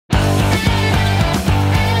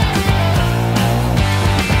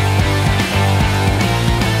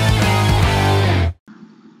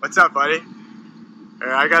What's up, buddy?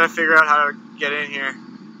 I gotta figure out how to get in here.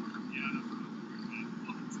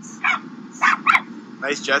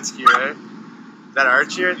 Nice jet ski, right? Is that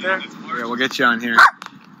Archie right there? Yeah, we'll get you on here.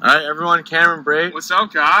 All right, everyone, Cameron Brate. What's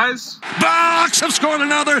up, guys? Bucks have scored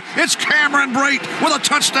another. It's Cameron Brate with a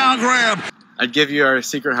touchdown grab. I'd give you our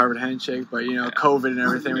secret Harvard handshake, but, you know, COVID and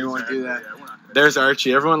everything, we won't do that. There's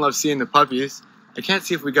Archie. Everyone loves seeing the puppies. I can't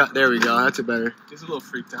see if we got... There we go. That's a better... He's a little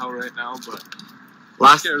freaked out right now, but...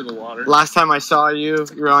 Scared of the water. Last time I saw you,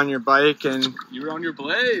 you were on your bike and... You were on your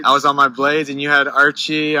blades. I was on my blades and you had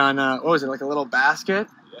Archie on, what was it, like a little basket?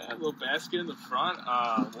 Yeah, a little basket in the front.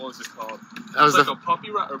 What was it called? That was like a puppy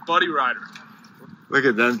rider, or buddy rider. Look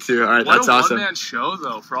at them two. All right, what that's a awesome. One-man show,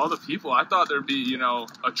 though, for all the people. I thought there'd be, you know,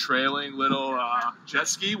 a trailing little jet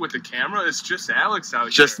ski with the camera. It's just Alex out here.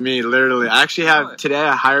 Just me, literally. I actually have, today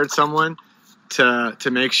I hired someone to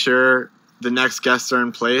make sure the next guests are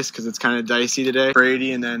in place because it's kind of dicey today.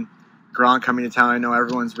 Brady and then Gronk coming to town. I know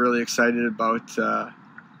everyone's really excited about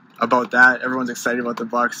that. Everyone's excited about the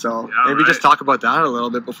Bucks. So maybe just talk about that a little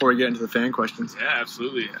bit before we get into the fan questions. Yeah,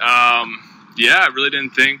 absolutely. Yeah, I really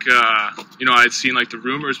didn't think, you know, I'd seen like the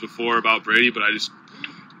rumors before about Brady, but I just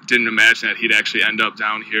didn't imagine that he'd actually end up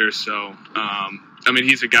down here. So, I mean,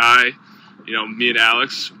 he's a guy, you know, me and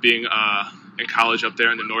Alex being in college up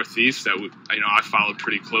there in the Northeast that, you know, I followed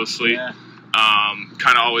pretty closely. Yeah.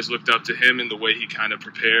 Kind of always looked up to him in the way he kind of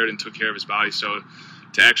prepared and took care of his body. So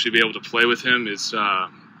to actually be able to play with him is, yeah,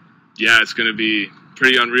 it's going to be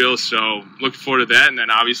pretty unreal. So looking forward to that. And then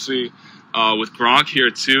obviously with Gronk here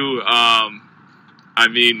too, I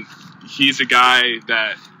mean, he's a guy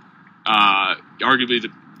that arguably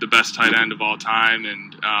the best tight end of all time.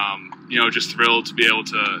 And, you know, just thrilled to be able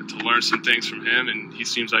to learn some things from him. And he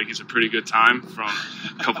seems like he's a pretty good time from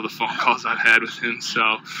a couple of the phone calls I've had with him.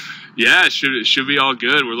 So, yeah, it should be all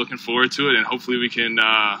good. We're looking forward to it, and hopefully we can,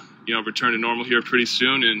 you know, return to normal here pretty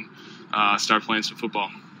soon and start playing some football.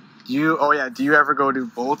 Do you ever go to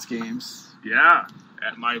Bolts games? Yeah.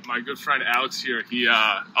 My good friend Alex here,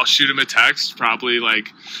 I'll shoot him a text probably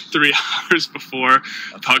like 3 hours before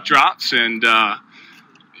puck drops, and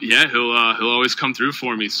yeah, he'll always come through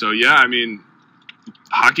for me. So yeah, I mean,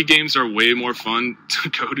 hockey games are way more fun to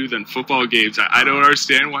go to than football games. I don't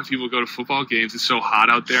understand why people go to football games. It's so hot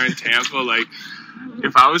out there in Tampa. Like,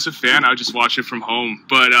 if I was a fan, I would just watch it from home.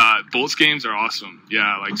 But Bolts games are awesome.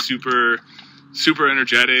 Yeah, like super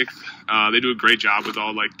energetic. They do a great job with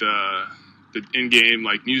all like the in-game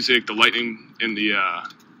like music, the Lightning in the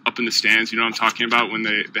up in the stands. You know what I'm talking about when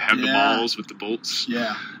they have the balls with the bolts.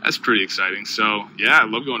 Yeah, that's pretty exciting. So yeah, I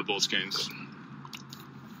love going to Bolts games.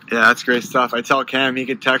 Yeah, that's great stuff. I tell Cam he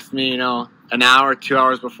could text me, you know, an hour, 2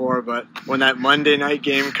 hours before, but when that Monday night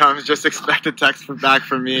game comes, just expect a text back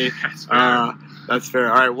from me. That's fair. That's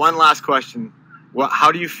fair. All right, one last question. How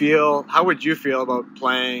would you feel about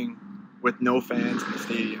playing with no fans in the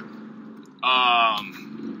stadium? Yeah,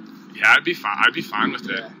 I'd be fine with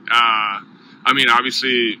it. I mean,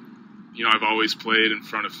 obviously, you know, I've always played in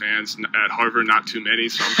front of fans at Harvard, not too many,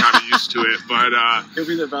 so I'm kind of used to it. But you'll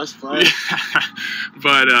be the best player. Yeah,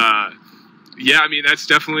 but yeah, I mean, that's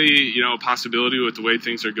definitely, you know, a possibility with the way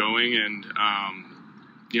things are going, and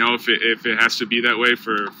you know, if it has to be that way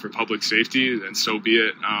for public safety, then so be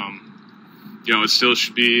it. You know, it still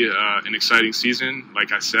should be an exciting season.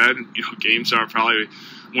 Like I said, you know, games are probably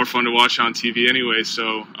more fun to watch on TV anyway.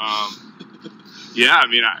 So, yeah, I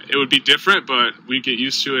mean, it would be different, but we get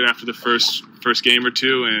used to it after the first game or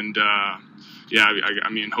two. And, yeah, I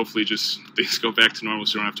mean, hopefully just things go back to normal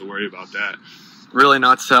so we don't have to worry about that. Really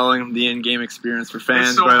not selling the in-game experience for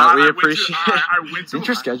fans, so but we appreciate it. Didn't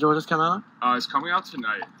your schedule just come out? It's coming out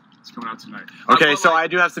tonight. Okay, so I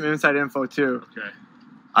do have some inside info, too. Okay.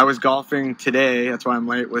 I was golfing today, that's why I'm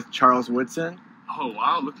late, with Charles Woodson. Oh,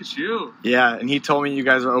 wow, look at you. Yeah, and he told me you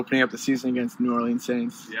guys are opening up the season against New Orleans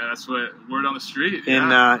Saints. Yeah, that's what word on the street. In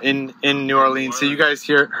New Orleans. So you guys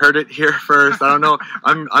heard it here first. I don't know.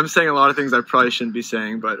 I'm saying a lot of things I probably shouldn't be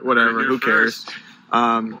saying, but whatever. Who cares?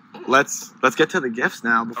 Let's get to the gifts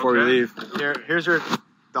now before we leave. Here's your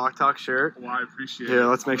Doc Talk shirt. Well, I appreciate it. Here,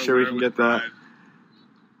 let's make sure we can get that.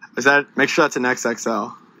 Make sure that's an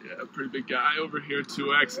XXL. A pretty big guy over here,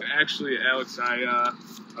 2X. And actually, Alex, I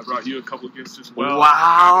brought you a couple of gifts as well.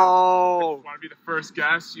 Wow! I want to be the first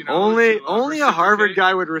guest, you know. Only a Harvard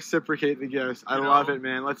guy would reciprocate the gifts. I love it,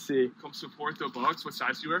 man. Let's see. Come support the Bucks. What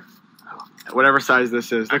size do you wear? Whatever size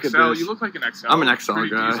this is. Look XL, at this. You look like an XL. I'm an XL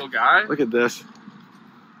guy. Look at this.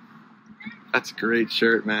 That's a great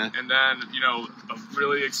shirt, man. And then, you know, a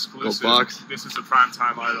really exclusive. Go Bucks. This is a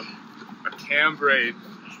primetime item. A Cam Brate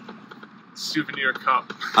souvenir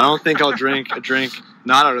cup. I don't think I'll drink a drink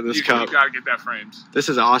not out of this cup. You gotta get that framed. This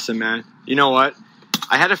is awesome, man. You know what?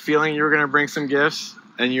 I had a feeling you were gonna bring some gifts,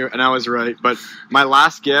 and I was right. But my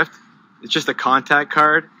last gift is just a contact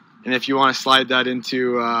card, and if you want to slide that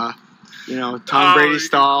into, Tom Brady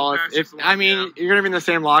style. If I mean, you're gonna be in the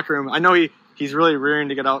same locker room. I know he's really rearing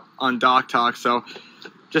to get out on Doc Talk, so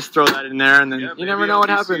just throw that in there, and then you never know what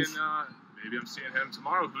happens. Maybe I'm seeing him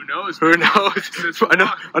tomorrow. Who knows? Who knows?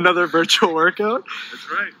 Another virtual workout.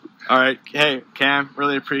 That's right. All right. Hey, Cam,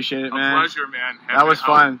 really appreciate it, man. A pleasure, man. That was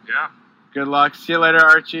fun. Yeah. Good luck. See you later,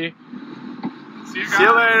 Archie. See you guys. See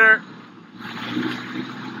you later.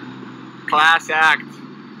 Class act.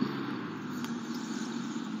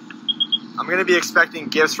 I'm going to be expecting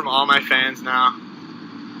gifts from all my fans now.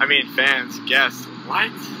 I mean, fans, guests.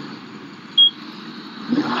 What?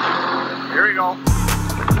 Here we go.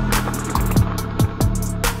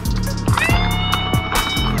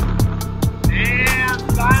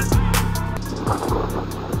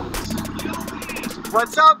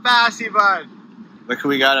 What's up, Bassy bud? Look who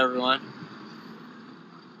we got, everyone.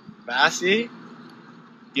 Bassy,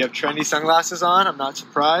 you have trendy sunglasses on. I'm not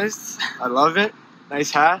surprised. I love it.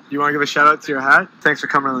 Nice hat. You want to give a shout out to your hat? Thanks for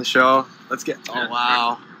coming on the show. Let's get. Oh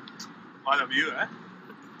wow. All of you, eh?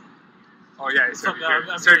 Oh yeah,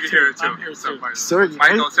 Sergey here too. I'm here too. Sergey,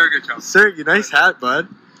 Michael, Sergey, Sergey, nice hat, bud.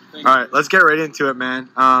 All right, let's get right into it, man.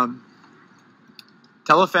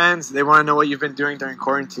 Tell the fans they want to know what you've been doing during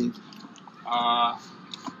quarantine.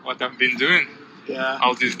 What I've been doing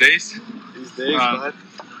all these days. Bud.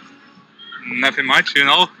 Nothing much,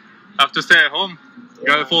 Have to stay at home.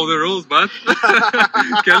 Gotta follow the rules, but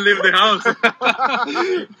can't leave the house.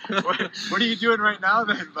 What are you doing right now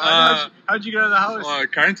then, bud? How'd you get out of the house? Well,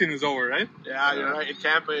 quarantine is over, right? Yeah, you're right. In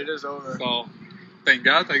Tampa, it is over. So, thank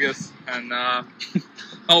God, I guess. And I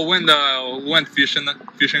went fishing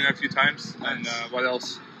a few times. Nice. And what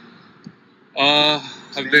else?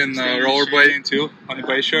 I've been rollerblading too on the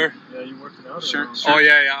glacier. Yeah, you working out? Sure. Oh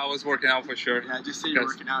yeah, I was working out for sure. Yeah, just say you're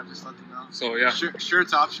working out. Just let them know. So yeah.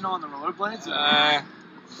 Shirt's optional on the rollerblades.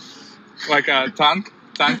 Like a tank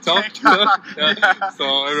top. Yeah.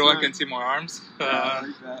 So everyone can see my arms. I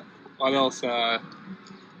like that. What else?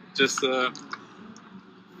 Just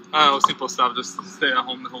simple stuff. Just stay at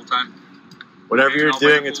home the whole time. Whatever you're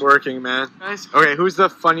doing, it's working, man. Nice. Okay, who's the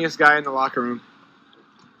funniest guy in the locker room?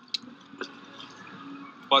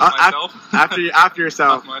 But myself? After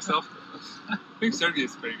yourself. Myself? I think Sergey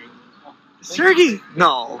is pretty good. Sergey?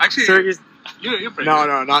 No. Actually, Sergey's... You're pretty good.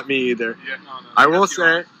 No, not me either. Yeah, no. I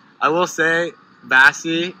will say,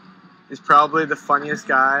 Bassy is probably the funniest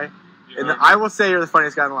guy. I will say you're the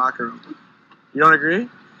funniest guy in the locker room. You don't agree?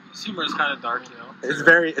 His humor is kind of dark,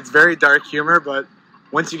 It's very dark humor, but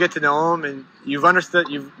once you get to know him and you've understood,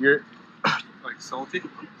 you're like salty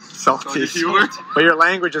humor. But your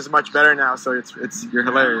language is much better now, so you're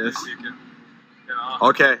hilarious.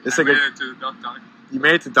 Okay, this is a good. You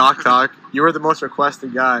made it to Doc Talk. You were the most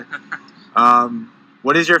requested guy.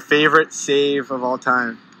 What is your favorite save of all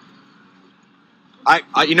time?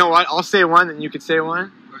 You know what? I'll say one, and you could say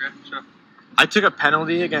one. Okay, sure. I took a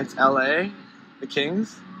penalty against LA, the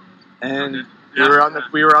Kings, and we were on the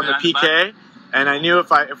PK, and I knew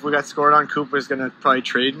if we got scored on, Cooper was gonna probably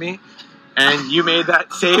trade me, and you made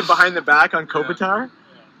that save behind the back on Kopitar,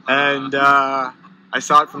 and I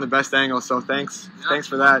saw it from the best angle. So thanks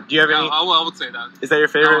for that. Do you have any? I would say that. Is that your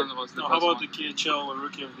favorite? How about the KHL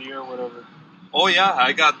Rookie of the Year, whatever? Oh yeah,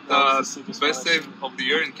 I got the best save of the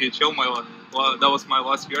year in KHL. That was my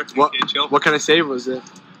last year in KHL. What kind of save was it?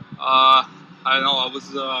 I don't know.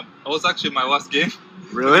 I was actually my last game.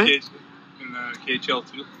 Really? In KHL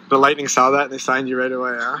too. The Lightning saw that and they signed you right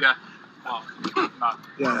away, huh? Yeah. Well, not.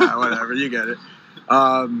 Yeah, whatever. You get it.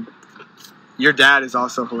 Your dad is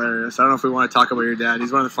also hilarious. I don't know if we want to talk about your dad.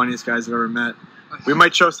 He's one of the funniest guys I've ever met. We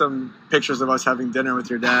might show some pictures of us having dinner with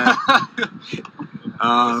your dad.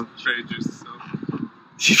 Strangers.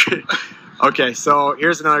 Okay, so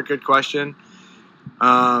here's another good question.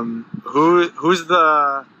 Who's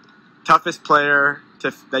the toughest player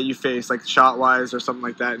that you face, like shot-wise or something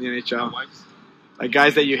like that in the NHL? Like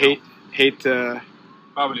guys that you hate to...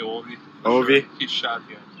 Probably Ovi. Ovi? Sure. He's shot,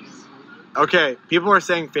 yeah. Okay, people are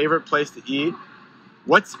saying favorite place to eat.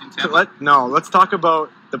 Let's talk about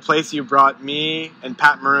the place you brought me and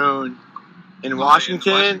Pat Maroon in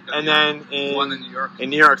Washington, and then one in New York. In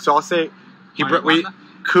New York, so I'll say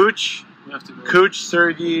Cooch,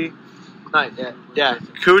 Sergey,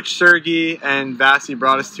 Cooch, Sergey, and Vassy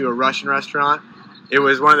brought us to a Russian restaurant. It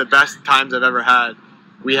was one of the best times I've ever had.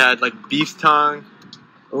 We had like beef's tongue,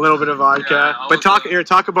 a little bit of vodka. But talk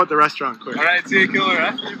about the restaurant quick. All right, see you, Killer.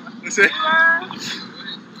 Huh?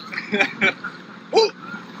 Alright,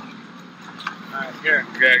 here.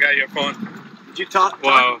 Okay, I got your phone. Did you talk?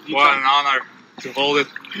 Wow, what an honor to hold it.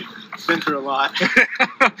 I've been through a lot.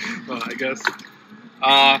 Well, I guess.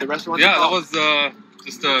 The restaurant. Yeah, that was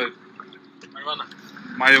just a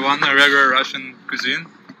marijuana, regular Russian cuisine.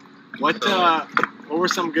 What were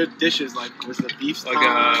some good dishes? Like, was the beef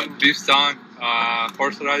Like beef tongue,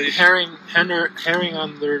 horseradish. Herring under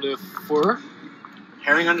the fur.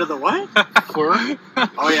 Herring under the what? Fur.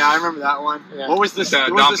 Oh yeah, I remember that one. Yeah. What was the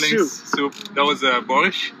Dumplings soup? That was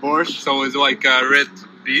borscht. Borscht. So it's like red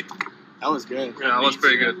beet. That was good. Yeah, that was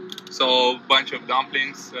pretty good. So bunch of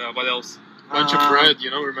dumplings. What else? Bunch of bread,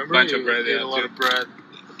 remember? Bunch of bread, You ate yeah, a lot too. of bread.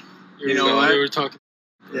 You know what? We were talking.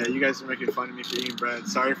 Yeah, you guys are making fun of me for eating bread.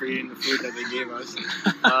 Sorry for eating the food that they gave us.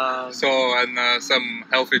 And some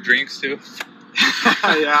healthy drinks too.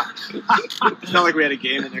 Yeah. It's not like we had a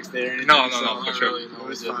game the next day or anything. No, so for sure. Really, It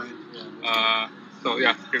was fine. So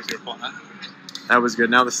yeah, here's your phone. Huh? That was good.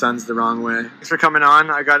 Now the sun's the wrong way. Thanks for coming on.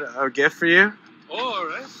 I got a gift for you. Oh, all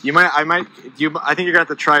right. I think you're gonna have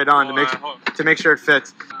to try it on to make sure it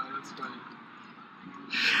fits. That's funny.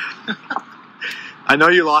 I know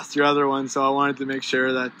you lost your other one, so I wanted to make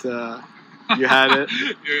sure that you had it.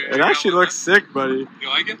 It actually looks sick, buddy. You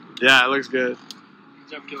like it? Yeah, it looks good.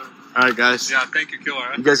 Good job, Killer. All right, guys. Yeah, thank you,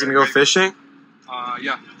 Killer. You guys gonna go fishing?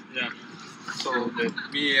 Yeah. So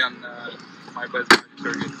me and my best friend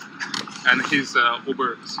Sergey, and his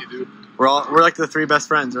Uber Sea-Doo. We're like the three best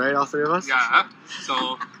friends, right? All three of us. Yeah.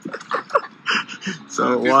 So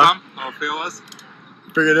So this what? one, all three of us.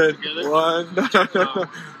 Bring it in. Together? One.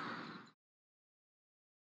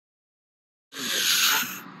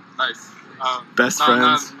 Nice. Best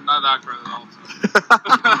friends. Not accurate at all.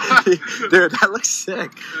 Dude, that looks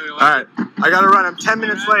sick. Yeah, All right, I gotta run. I'm 10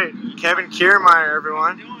 minutes late. Kevin Kiermaier,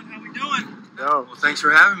 everyone. How we doing? Yo. Well, thanks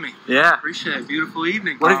for having me. Yeah. Appreciate it. Beautiful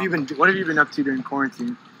evening. What have you been up to during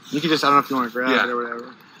quarantine? You can just, I don't know if you want to grab Yeah. it or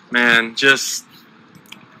whatever. Man, just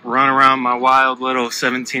run around my wild little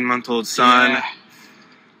 17-month-old son, Yeah.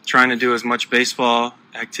 trying to do as much baseball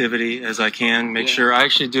activity as I can. Make Yeah. sure I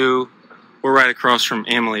actually do. We're right across from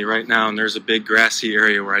Amalie right now, and there's a big grassy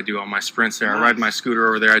area where I do all my sprints there. Nice. I ride my scooter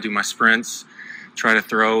over there. I do my sprints, try to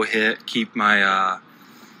throw, hit, keep my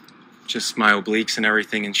just my obliques and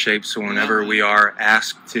everything in shape. So whenever we are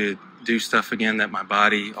asked to do stuff again, that my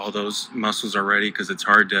body, all those muscles are ready, because it's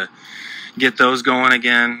hard to get those going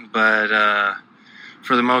again. But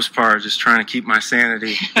for the most part, just trying to keep my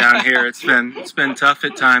sanity down here. It's been tough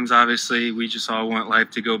at times. Obviously, we just all want life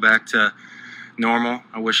to go back to normal.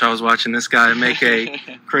 I wish I was watching this guy make a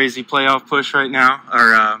crazy playoff push right now,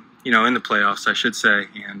 or in the playoffs, I should say.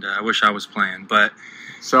 And I wish I was playing. But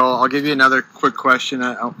So I'll give you another quick question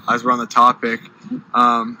as we're on the topic.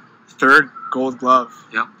 Third Gold Glove.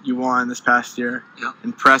 Yep. You won this past year. Yep.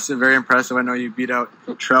 Impressive, very impressive. I know you beat out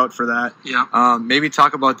Trout for that. yeah, Maybe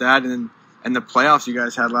talk about that and the playoffs you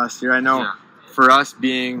guys had last year. I know Yeah. for us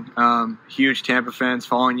being huge Tampa fans,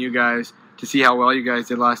 following you guys, to see how well you guys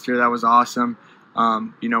did last year, that was awesome.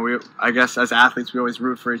 I guess as athletes, we always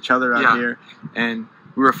root for each other out Yeah. here, and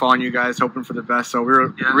we were following you guys, hoping for the best. So we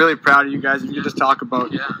were Yeah. really proud of you guys. If you could just talk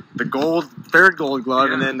about yeah. the third Gold Glove,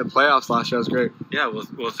 Yeah. and then the playoffs last year was great. Yeah, well,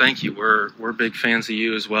 thank you. We're big fans of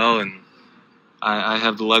you as well, and I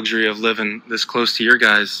have the luxury of living this close to your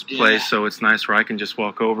guys' place, so it's nice where I can just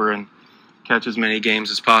walk over and catch as many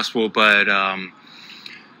games as possible. But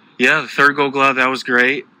the third Gold Glove, that was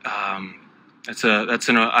great. That's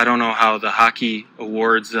I don't know how the hockey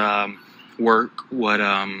awards work. What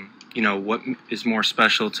is more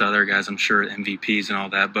special to other guys? I'm sure MVPs and all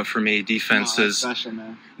that, but for me, defense is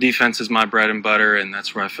my bread and butter, and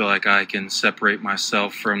that's where I feel like I can separate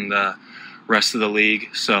myself from the rest of the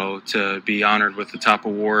league. So to be honored with the top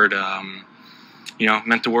award,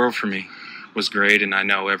 meant the world for me. Was great, and I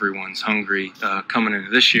know everyone's hungry coming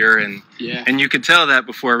into this year, and you could tell that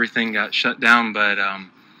before everything got shut down. But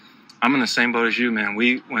I'm in the same boat as you, man.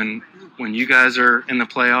 When you guys are in the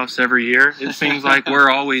playoffs every year, it seems like we're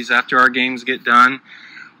always, after our games get done,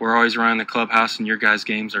 we're always around the clubhouse, and your guys'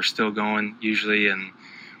 games are still going usually. And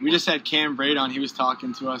We just had Cam Brate on. He was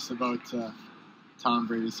talking to us about Tom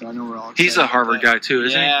Brady, so I know we're all excited. he's a Harvard guy too,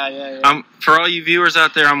 isn't he? Yeah. For all you viewers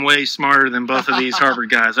out there, I'm way smarter than both of these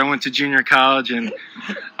Harvard guys. I went to junior college, and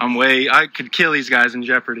I could kill these guys in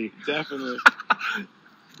Jeopardy. Definitely.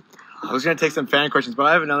 I was going to take some fan questions, but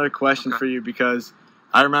I have another question for you, because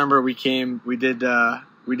I remember we did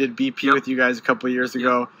BP with you guys a couple of years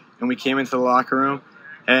ago, and we came into the locker room,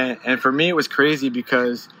 and for me it was crazy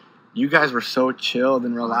because you guys were so chilled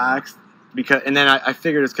and relaxed. And then I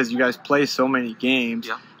figured it's because you guys play so many games.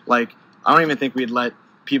 Yeah. Like, I don't even think we'd let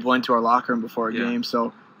people into our locker room before a Yeah. game.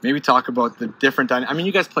 So maybe talk about the different I mean,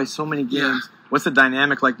 you guys play so many games. Yeah. What's the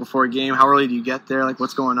dynamic like before a game? How early do you get there? Like,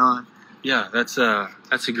 what's going on? Yeah, that's a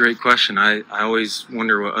great question. I always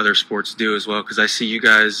wonder what other sports do as well, because I see you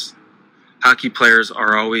guys, hockey players,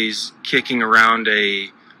 are always kicking around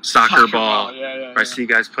a soccer ball. Yeah. I see you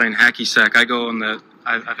guys playing hacky sack. I go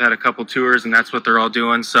I've had a couple tours, and that's what they're all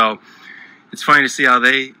doing. So it's funny to see how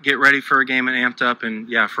they get ready for a game and amped up. And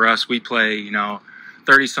yeah, for us, we play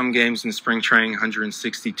 30-some games in spring training,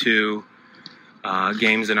 162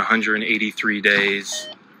 games in 183 days,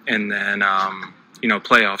 and then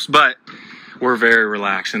playoffs. But we're very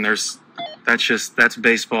relaxed, and that's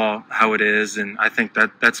baseball, how it is. And I think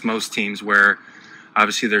that's most teams, where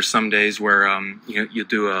obviously there's some days where you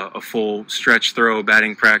do a full stretch throw,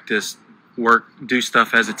 batting practice, do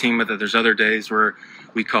stuff as a team. But there's other days where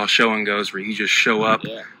we call show and goes, where you just show up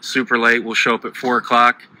super late. We'll show up at 4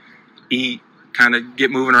 o'clock, eat, kind of get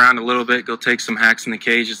moving around a little bit, go take some hacks in the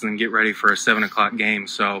cages, and then get ready for a 7 o'clock game.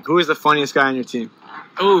 So who is the funniest guy on your team?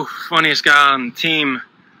 Oh, funniest guy on the team.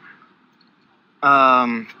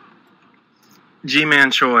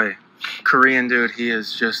 G-Man Choi, Korean dude. He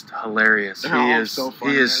is just hilarious. He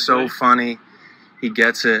is so funny. He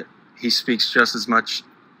gets it. He speaks just as much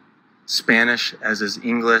Spanish as his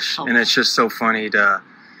English, and it's just so funny to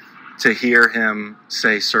hear him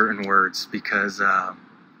say certain words, because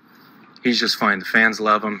he's just funny. The fans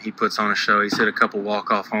love him. He puts on a show. He's hit a couple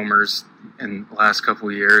walk-off homers in the last couple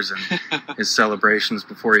of years, and his celebrations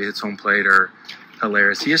before he hits home plate are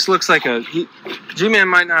hilarious. He just looks like G-Man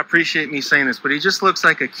might not appreciate me saying this, but he just looks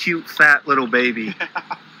like a cute, fat little baby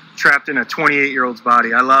trapped in a 28-year-old's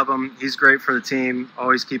body. I love him. He's great for the team,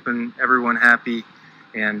 always keeping everyone happy.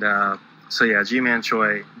 And so, yeah, G-Man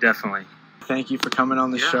Choi, definitely. Thank you for coming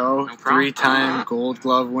on the show. No problem. 3-time Gold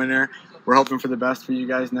Glove winner. We're hoping for the best for you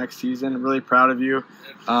guys next season. I'm really proud of you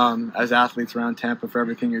as athletes around Tampa for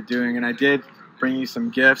everything you're doing. And I did bring you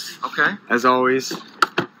some gifts. Okay. As always.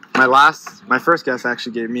 My first guest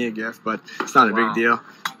actually gave me a gift, but it's not a big deal.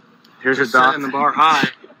 Here's your doc. Setting the bar high.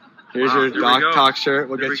 Here's your Doc Talk shirt.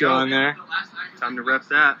 We'll get you on there. Time to rep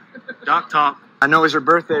that. Doc Talk. I know it was your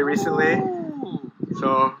birthday recently,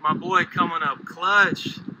 so My boy coming up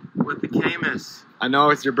clutch with the Camus. I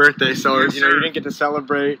know it's your birthday, so Yes, you sir. didn't get to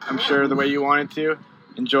celebrate, I'm sure, the way you wanted to.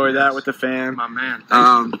 Enjoy that with the fam. My man.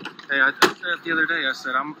 Thank you. Hey, I said the other day, I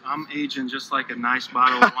said, I'm aging just like a nice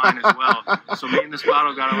bottle of wine as well. So me and this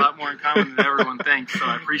bottle got a lot more in common than everyone thinks, so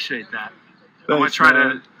I appreciate that. I'm going to try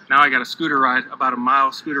to, now I got about a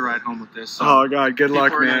mile scooter ride home with this. So Oh, God, good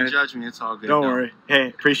luck, people are man. going to judge me, it's all good. Don't though. worry. Hey,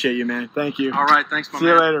 appreciate you, man. Thank you. All right, thanks, my See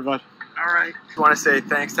man. you later, bud. All right. Just want to say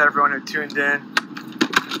thanks to everyone who tuned in.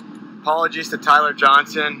 Apologies to Tyler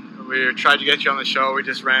Johnson. We tried to get you on the show. We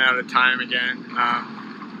just ran out of time again.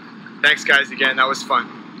 Thanks, guys, again. That was fun.